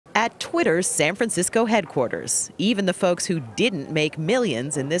At Twitter's San Francisco headquarters, even the folks who didn't make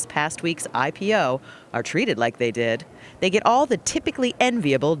millions in this past week's IPO are treated like they did. They get all the typically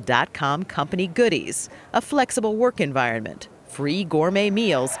enviable .com company goodies, a flexible work environment, free gourmet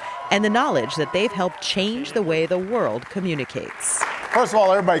meals, and the knowledge that they've helped change the way the world communicates. First of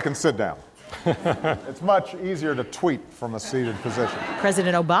all, everybody can sit down. It's much easier to tweet from a seated position.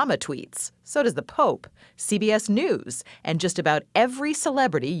 President Obama tweets. So does the Pope, CBS News, and just about every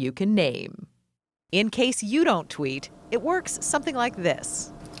celebrity you can name. In case you don't tweet, it works something like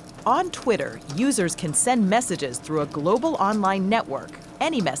this. On Twitter, users can send messages through a global online network,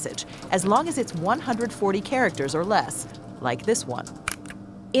 any message, as long as it's 140 characters or less, like this one.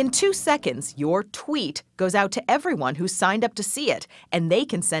 In 2 seconds, your tweet goes out to everyone who signed up to see it, and they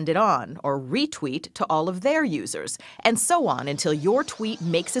can send it on or retweet to all of their users, and so on until your tweet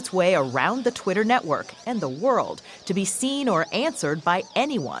makes its way around the Twitter network and the world to be seen or answered by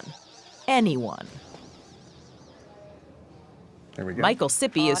anyone. Anyone. There we go. Michael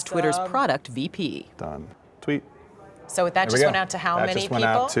Sippy is Twitter's product VP. Done. Tweet. So that just went out to how many people? That just went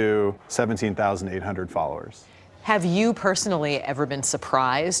out to 17,800 followers. Have you personally ever been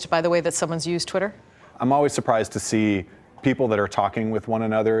surprised by the way that someone's used Twitter? I'm always surprised to see people that are talking with one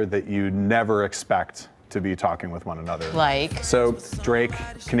another that you never expect to be talking with one another. Like? So Drake,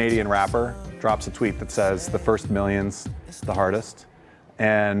 Canadian rapper, drops a tweet that says the first million's the hardest.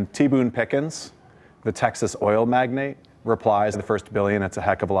 And T. Boone Pickens, the Texas oil magnate, replies, the first billion, it's a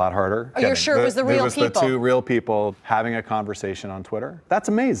heck of a lot harder. Oh, you're sure it was the real people? It was the two real people having a conversation on Twitter. That's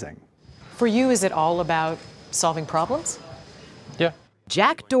amazing. For you, is it all about solving problems? Yeah.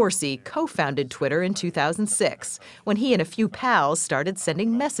 Jack Dorsey co-founded Twitter in 2006 when he and a few pals started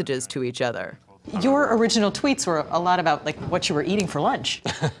sending messages to each other. Your original tweets were a lot about like what you were eating for lunch.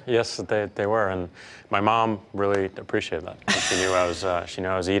 Yes, they were, and my mom really appreciated that. She knew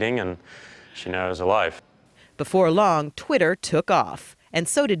I was eating, and she knew I was alive. Before long, Twitter took off, and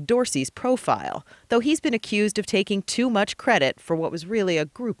so did Dorsey's profile, though he's been accused of taking too much credit for what was really a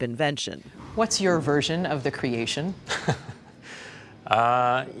group invention. What's your version of the creation?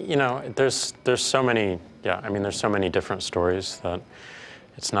 There's so many, there's so many different stories that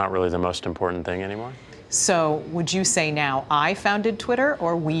it's not really the most important thing anymore. So would you say now I founded Twitter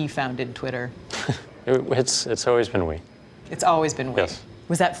or we founded Twitter? It's always been we. It's always been we. Yes.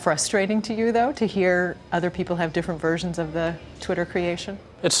 Was that frustrating to you, though, to hear other people have different versions of the Twitter creation?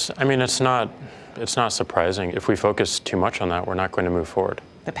 It's not surprising. If we focus too much on that, we're not going to move forward.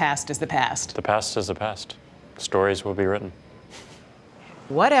 The past is the past. The past is the past. Stories will be written.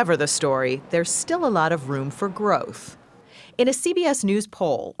 Whatever the story, there's still a lot of room for growth. In a CBS News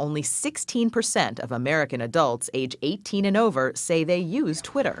poll, only 16% of American adults age 18 and over say they use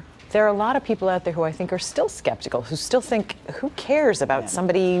Twitter. There are a lot of people out there who I think are still skeptical, who still think, who cares about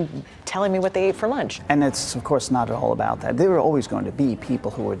somebody telling me what they ate for lunch? And it's, of course, not at all about that. There are always going to be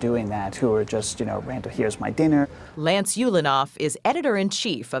people who are doing that, who are just, random, here's my dinner. Lance Ulanoff is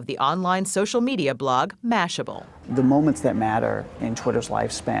editor-in-chief of the online social media blog Mashable. The moments that matter in Twitter's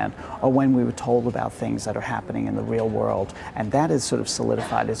lifespan are when we were told about things that are happening in the real world, and that has sort of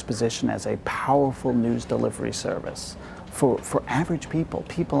solidified its position as a powerful news delivery service for average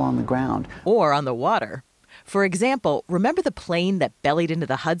people on the ground. Or on the water. For example, remember the plane that bellied into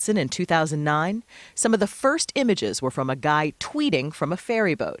the Hudson in 2009? Some of the first images were from a guy tweeting from a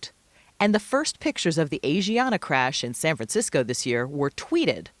ferry boat. And the first pictures of the Asiana crash in San Francisco this year were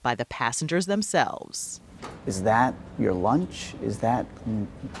tweeted by the passengers themselves. Is that your lunch? Is that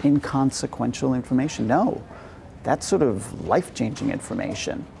inconsequential information? No. That's sort of life-changing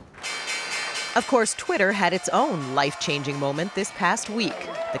information. Of course, Twitter had its own life-changing moment this past week.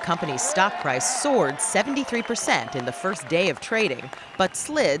 The company's stock price soared 73% in the first day of trading, but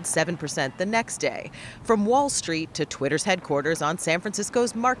slid 7% the next day. From Wall Street to Twitter's headquarters on San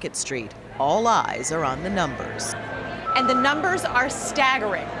Francisco's Market Street, all eyes are on the numbers. And the numbers are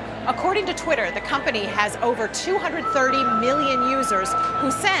staggering. According to Twitter, the company has over 230 million users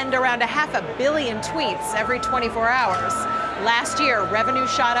who send around 500 million tweets every 24 hours. Last year, revenue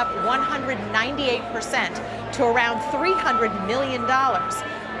shot up 198% to around $300 million.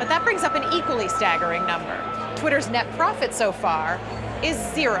 But that brings up an equally staggering number. Twitter's net profit so far is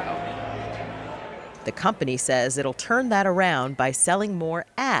zero. The company says it'll turn that around by selling more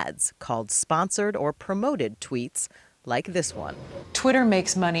ads called sponsored or promoted tweets like this one. Twitter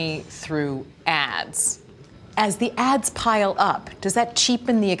makes money through ads. As the ads pile up, does that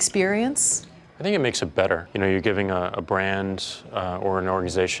cheapen the experience? I think it makes it better. You're giving a brand or an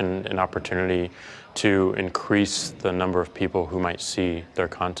organization an opportunity to increase the number of people who might see their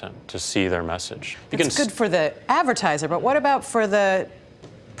content, to see their message. It's good for the advertiser, but what about for the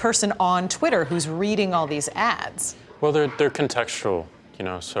person on Twitter who's reading all these ads? Well, they're contextual, you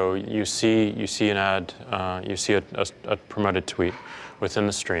know. So you see an ad, you see a promoted tweet within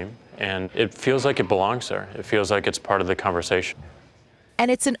the stream, and it feels like it belongs there. It feels like it's part of the conversation. And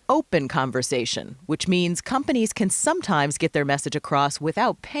it's an open conversation, which means companies can sometimes get their message across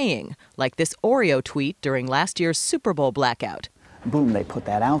without paying, like this Oreo tweet during last year's Super Bowl blackout. Boom, they put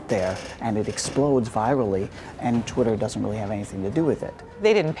that out there, and it explodes virally, and Twitter doesn't really have anything to do with it.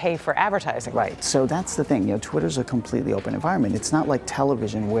 They didn't pay for advertising. Right, so that's the thing, you know, Twitter's a completely open environment. It's not like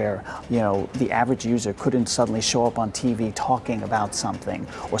television where, you know, the average user couldn't suddenly show up on TV talking about something,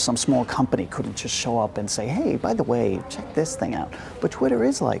 or some small company couldn't just show up and say, hey, by the way, check this thing out. But Twitter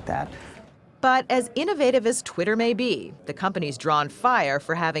is like that. But as innovative as Twitter may be, the company's drawn fire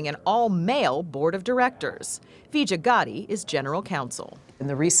for having an all-male board of directors. Vijay Gotti is general counsel. In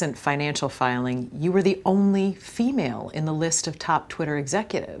the recent financial filing, you were the only female in the list of top Twitter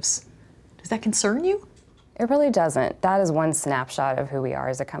executives. Does that concern you? It really doesn't. That is one snapshot of who we are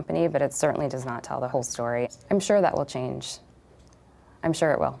as a company, but it certainly does not tell the whole story. I'm sure that will change. I'm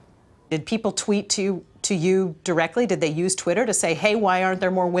sure it will. Did people tweet to you directly? Did they use Twitter to say, hey, why aren't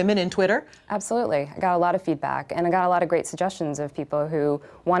there more women in Twitter? Absolutely. I got a lot of feedback, and I got a lot of great suggestions of people who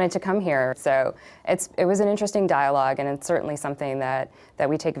wanted to come here. So it was an interesting dialogue, and it's certainly something that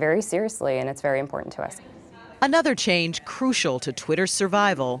we take very seriously, and it's very important to us. Another change crucial to Twitter's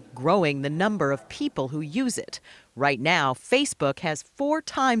survival, growing the number of people who use it. Right now, Facebook has 4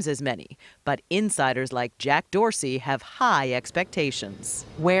 times as many, but insiders like Jack Dorsey have high expectations.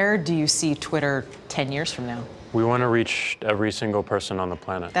 Where do you see Twitter 10 years from now? We want to reach every single person on the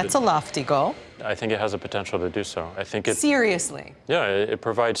planet. That's a lofty goal. I think it has a potential to do so. I think it. Seriously? Yeah, it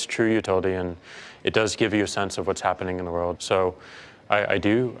provides true utility, and it does give you a sense of what's happening in the world. So I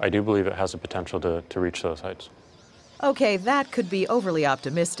do believe it has the potential to reach those heights. Okay, that could be overly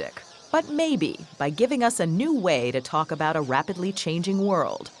optimistic. But maybe, by giving us a new way to talk about a rapidly changing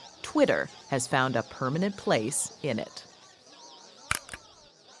world, Twitter has found a permanent place in it.